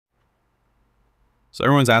So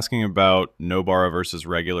everyone's asking about Nobara versus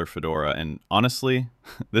regular Fedora, and honestly,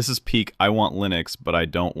 this is peak I want Linux, but I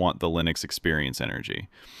don't want the Linux experience energy.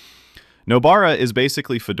 Nobara is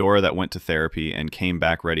basically Fedora that went to therapy and came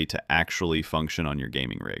back ready to actually function on your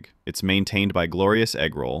gaming rig. It's maintained by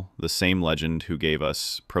GloriousEggroll, the same legend who gave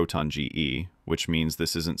us Proton-GE, which means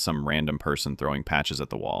this isn't some random person throwing patches at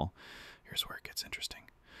the wall. Here's where it gets interesting.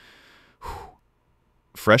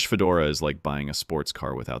 Fresh Fedora is like buying a sports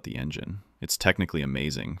car without the engine. It's technically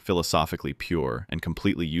amazing, philosophically pure, and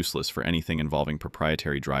completely useless for anything involving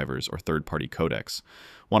proprietary drivers or third-party codecs.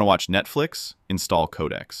 Want to watch Netflix? Install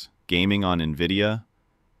codecs. Gaming on NVIDIA?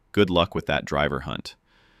 Good luck with that driver hunt.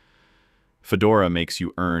 Fedora makes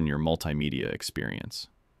you earn your multimedia experience.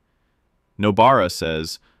 Nobara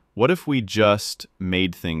says, what if we just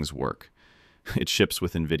made things work? It ships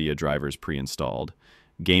with NVIDIA drivers pre-installed,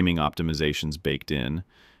 gaming optimizations baked in,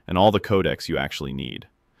 and all the codecs you actually need.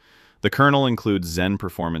 The kernel includes Zen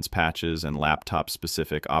performance patches and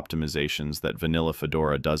laptop-specific optimizations that vanilla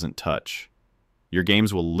Fedora doesn't touch. Your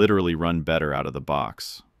games will literally run better out of the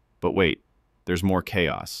box. But wait, there's more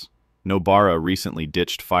chaos. Nobara recently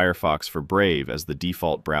ditched Firefox for Brave as the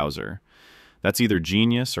default browser. That's either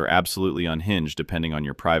genius or absolutely unhinged depending on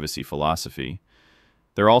your privacy philosophy.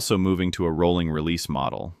 They're also moving to a rolling release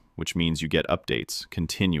model, which means you get updates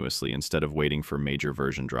continuously instead of waiting for major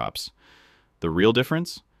version drops. The real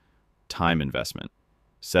difference? Time investment.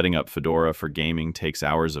 Setting up Fedora for gaming takes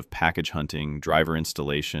hours of package hunting, driver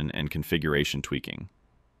installation, and configuration tweaking.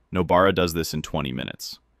 Nobara does this in 20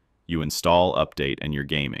 minutes. You install, update, and you're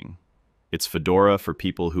gaming. It's Fedora for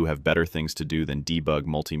people who have better things to do than debug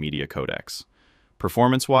multimedia codecs.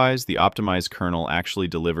 Performance-wise, the optimized kernel actually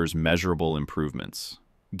delivers measurable improvements.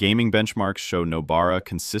 Gaming benchmarks show Nobara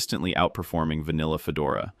consistently outperforming vanilla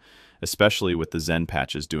Fedora, especially with the Zen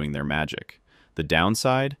patches doing their magic. The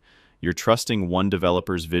downside? You're trusting one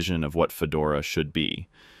developer's vision of what Fedora should be.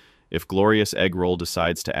 If GloriousEggroll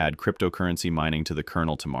decides to add cryptocurrency mining to the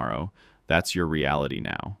kernel tomorrow, that's your reality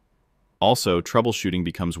now. Also, troubleshooting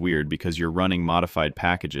becomes weird because you're running modified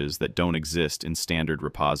packages that don't exist in standard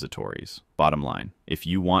repositories. Bottom line, if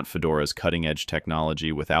you want Fedora's cutting-edge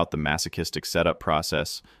technology without the masochistic setup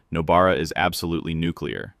process, Nobara is absolutely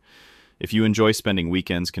nuclear. If you enjoy spending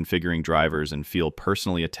weekends configuring drivers and feel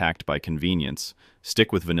personally attacked by convenience,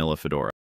 stick with vanilla Fedora.